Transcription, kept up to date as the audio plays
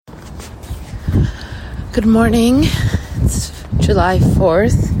Good morning. It's July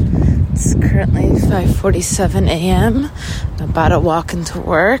 4th. It's currently 5:47 a.m. I'm about to walk into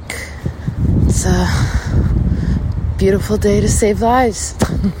work. It's a beautiful day to save lives.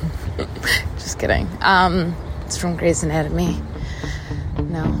 Just kidding. It's from Grey's Anatomy.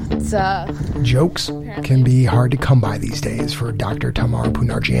 No, it's Jokes can be hard to come by these days for Dr. Tamar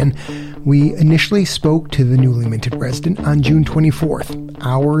Punarjian. We initially spoke to the newly minted resident on June 24th,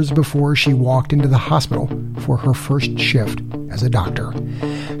 hours before she walked into the hospital for her first shift as a doctor.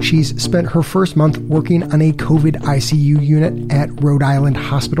 She's spent her first month working on a COVID ICU unit at Rhode Island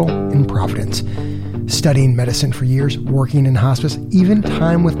Hospital in Providence. Studying medicine for years, working in hospice, even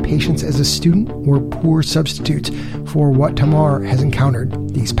time with patients as a student were poor substitutes for what Tamar has encountered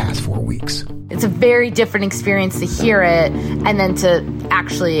these past 4 weeks. It's a very different experience to hear it and then to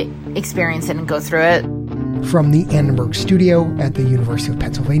actually experience it and go through it. From the Annenberg studio at the University of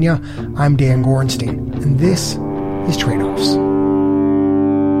Pennsylvania, I'm Dan Gorenstein, and this is Trade-Offs.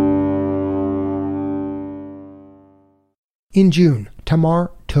 In June,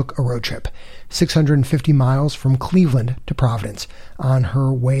 Tamar took a road trip, 650 miles from Cleveland to Providence, on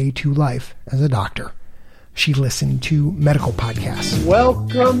her way to life as a doctor. She listened to medical podcasts.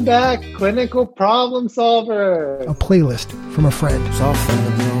 Welcome back, clinical problem solvers. A playlist from a friend.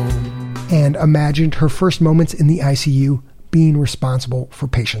 And imagined her first moments in the ICU being responsible for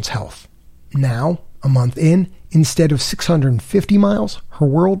patients' health. Now, a month in, instead of 650 miles, her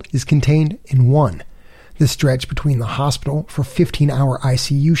world is contained in one. The stretch between the hospital for 15-hour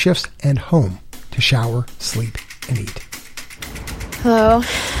ICU shifts and home to shower, sleep, and eat. Hello.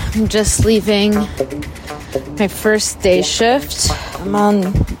 I'm just leaving my first day shift. I'm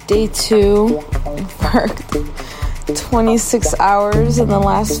on day 2. I've worked 26 hours in the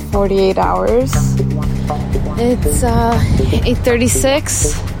last 48 hours. It's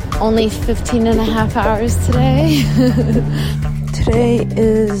 8:36. Only 15 and a half hours today. Today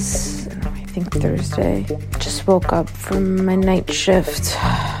is, I think, Thursday. Just woke up from my night shift.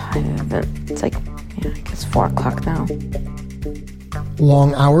 It's like, I guess 4 o'clock now.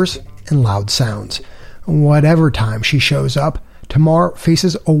 Long hours and loud sounds. Whatever time she shows up, Tamar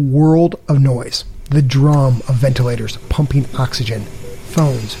faces a world of noise. The drum of ventilators pumping oxygen,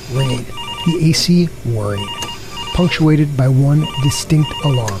 phones ringing, the AC whirring, punctuated by one distinct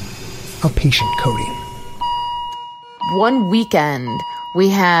alarm, a patient coding. One weekend, we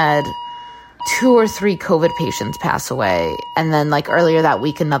had 2 or 3 COVID patients pass away. And then earlier that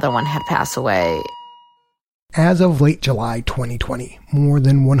week, another one had passed away. As of late July 2020, more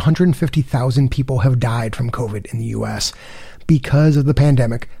than 150,000 people have died from COVID in the U.S. Because of the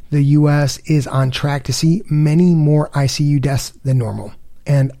pandemic, the U.S. is on track to see many more ICU deaths than normal,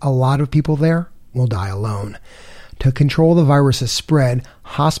 and a lot of people there will die alone. To control the virus's spread,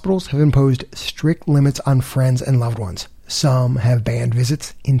 hospitals have imposed strict limits on friends and loved ones. Some have banned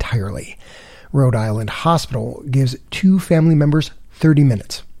visits entirely. Rhode Island Hospital gives 2 family members 30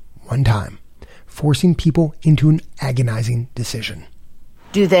 minutes, one time, forcing people into an agonizing decision.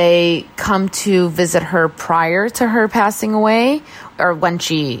 Do they come to visit her prior to her passing away or when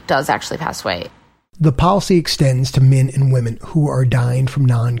she does actually pass away? The policy extends to men and women who are dying from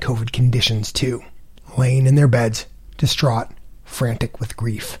non-COVID conditions too, laying in their beds, distraught, frantic with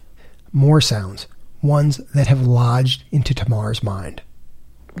grief. More sounds, ones that have lodged into Tamar's mind.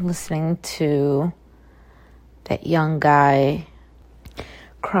 Listening to that young guy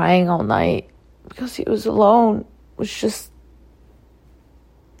crying all night because he was alone was just,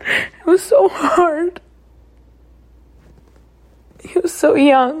 it was so hard. He was so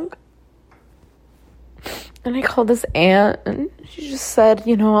young. And I called his aunt and she just said,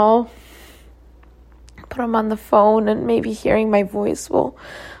 I'll put him on the phone and maybe hearing my voice will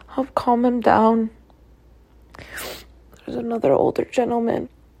help calm him down. There's another older gentleman.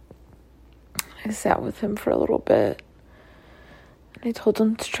 I sat with him for a little bit. I told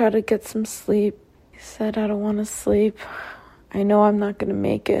him to try to get some sleep. He said, I don't want to sleep. I know I'm not going to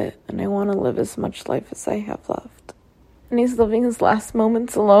make it, and I want to live as much life as I have left. And he's living his last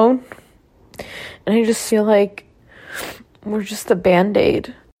moments alone. And I just feel like we're just a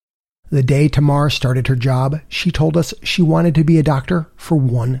Band-Aid. The day Tamar started her job, she told us she wanted to be a doctor for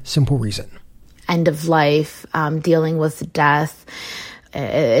one simple reason. End of life, dealing with death.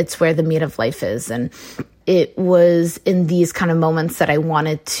 It's where the meat of life is. And it was in these kind of moments that I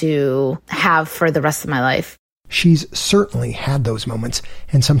wanted to have for the rest of my life. She's certainly had those moments,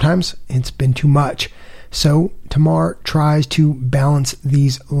 and sometimes it's been too much. So Tamar tries to balance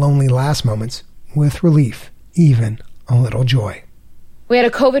these lonely last moments with relief, even a little joy. We had a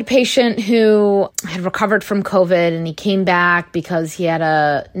COVID patient who had recovered from COVID, and he came back because he had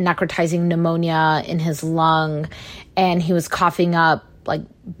a necrotizing pneumonia in his lung, and he was coughing up like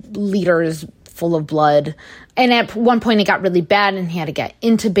liters full of blood. And at one point it got really bad and he had to get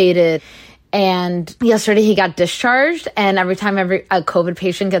intubated. And yesterday he got discharged, and every time a COVID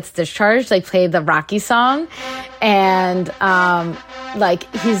patient gets discharged, they play the Rocky song. And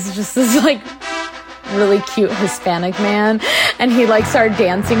he's just this like really cute Hispanic man, and he like started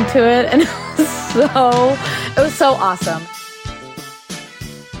dancing to it, and it was so awesome.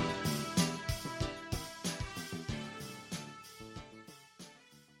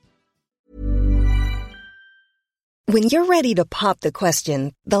 When you're ready to pop the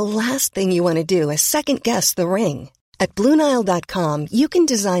question, the last thing you want to do is second-guess the ring. At BlueNile.com, you can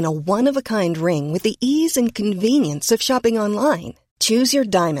design a one-of-a-kind ring with the ease and convenience of shopping online. Choose your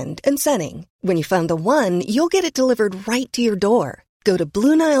diamond and setting. When you find the one, you'll get it delivered right to your door. Go to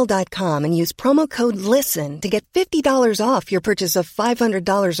BlueNile.com and use promo code LISTEN to get $50 off your purchase of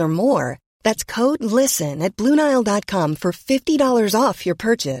 $500 or more. That's code LISTEN at BlueNile.com for $50 off your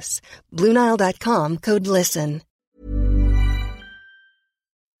purchase. BlueNile.com, code LISTEN.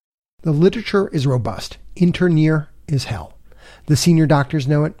 The literature is robust. Intern year is hell. The senior doctors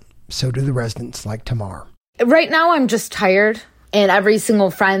know it. So do the residents like Tamar. Right now, I'm just tired. And every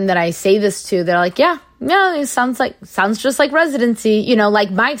single friend that I say this to, they're like, yeah, it sounds just like residency. You know, like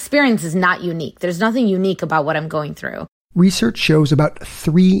my experience is not unique. There's nothing unique about what I'm going through. Research shows about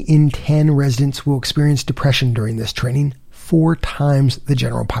 3 in 10 residents will experience depression during this training, 4 times the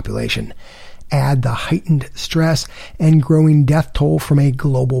general population. Add the heightened stress and growing death toll from a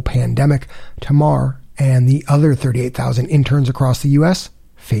global pandemic, Tamar and the other 38,000 interns across the U.S.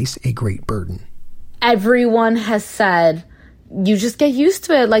 face a great burden. Everyone has said, you just get used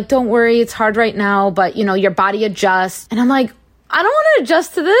to it. Like, don't worry, it's hard right now, but, you know, your body adjusts. And I'm like, I don't want to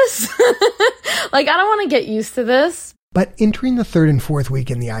adjust to this. Like, I don't want to get used to this. But entering the 3rd and 4th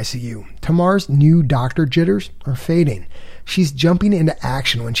week in the ICU, Tamar's new doctor jitters are fading. She's jumping into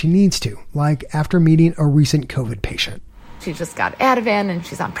action when she needs to, like after meeting a recent COVID patient. She just got Ativan, and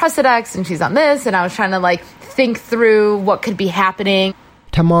she's on Precedex, and she's on this, and I was trying to like think through what could be happening.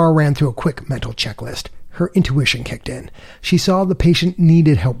 Tamar ran through a quick mental checklist. Her intuition kicked in. She saw the patient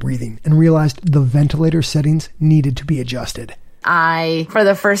needed help breathing and realized the ventilator settings needed to be adjusted. I, for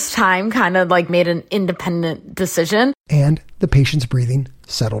the first time, kind of like made an independent decision. And the patient's breathing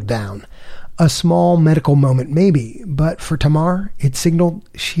settled down. A small medical moment maybe, but for Tamar, it signaled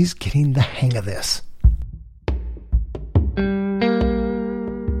she's getting the hang of this.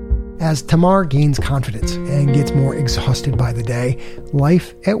 As Tamar gains confidence and gets more exhausted by the day,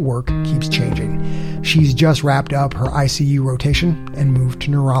 life at work keeps changing. She's just wrapped up her ICU rotation and moved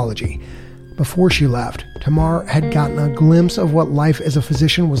to neurology. Before she left, Tamar had gotten a glimpse of what life as a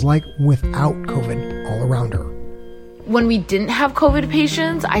physician was like without COVID all around her. When we didn't have COVID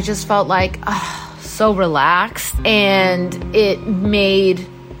patients, I just felt like so relaxed, and it made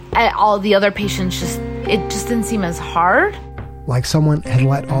all the other patients it just didn't seem as hard. Like someone had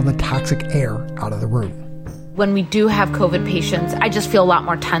let all the toxic air out of the room. When we do have COVID patients, I just feel a lot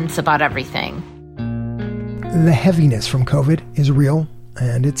more tense about everything. The heaviness from COVID is real,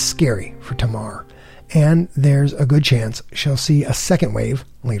 and it's scary for Tamar. And there's a good chance she'll see a second wave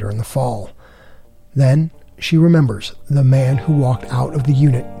later in the fall. Then she remembers the man who walked out of the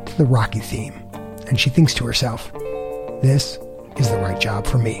unit to the Rocky theme, and she thinks to herself, this is the right job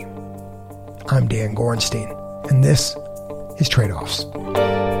for me. I'm Dan Gorenstein, and this is Trade-Offs.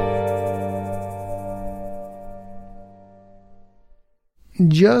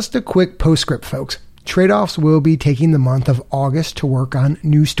 Just a quick postscript, folks. Trade-Offs will be taking the month of August to work on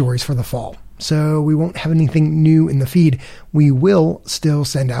new stories for the fall, so we won't have anything new in the feed. We will still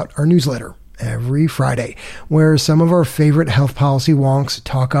send out our newsletter every Friday, where some of our favorite health policy wonks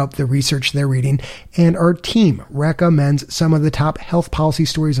talk up the research they're reading, and our team recommends some of the top health policy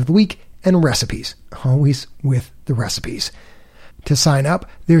stories of the week and recipes, always with the recipes. To sign up,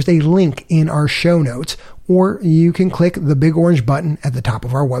 there's a link in our show notes, or you can click the big orange button at the top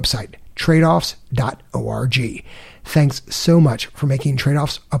of our website, tradeoffs.org. Thanks so much for making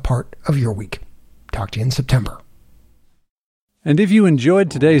Trade-Offs a part of your week. Talk to you in September. And if you enjoyed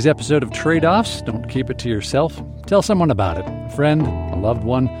today's episode of Trade-Offs, don't keep it to yourself. Tell someone about it, a friend, a loved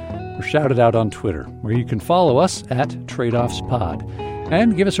one, or shout it out on Twitter, where you can follow us at TradeOffsPod.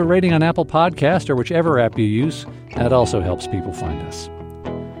 And give us a rating on Apple Podcast or whichever app you use. That also helps people find us.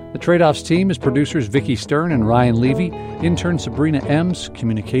 The Trade-Offs team is producers Vicky Stern and Ryan Levy, intern Sabrina Ems,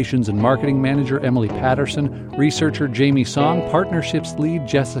 communications and marketing manager Emily Patterson, researcher Jamie Song, partnerships lead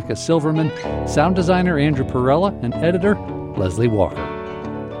Jessica Silverman, sound designer Andrew Perella, and editor Leslie Walker.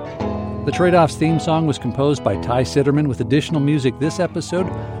 The Trade-Offs theme song was composed by Ty Sitterman with additional music this episode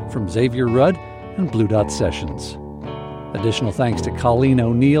from Xavier Rudd and Blue Dot Sessions. Additional thanks to Colleen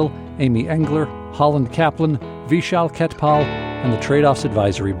O'Neill, Amy Engler, Holland Kaplan, Vishal Ketpal, and the Trade-Offs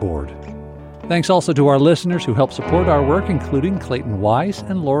Advisory Board. Thanks also to our listeners who help support our work, including Clayton Wise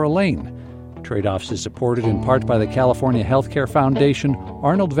and Laura Lane. Trade-Offs is supported in part by the California Healthcare Foundation,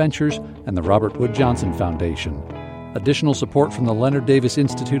 Arnold Ventures, and the Robert Wood Johnson Foundation. Additional support from the Leonard Davis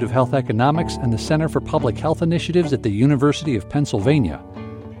Institute of Health Economics and the Center for Public Health Initiatives at the University of Pennsylvania.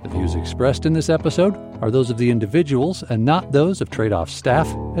 The views expressed in this episode are those of the individuals and not those of Trade-Offs staff,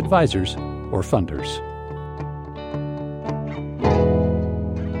 advisors, or funders.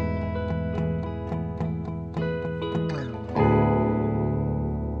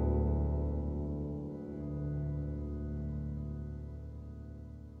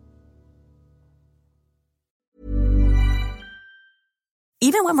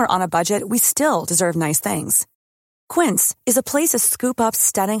 Even when we're on a budget, we still deserve nice things. Quince is a place to scoop up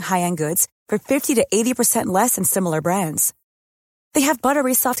stunning high-end goods for 50 to 80% less than similar brands. They have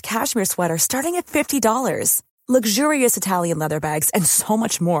buttery soft cashmere sweaters starting at $50, luxurious Italian leather bags, and so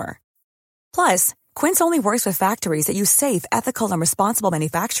much more. Plus, Quince only works with factories that use safe, ethical, and responsible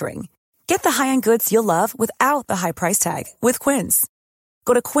manufacturing. Get the high-end goods you'll love without the high price tag with Quince.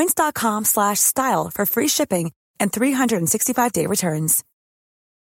 Go to quince.com/style for free shipping and 365-day returns.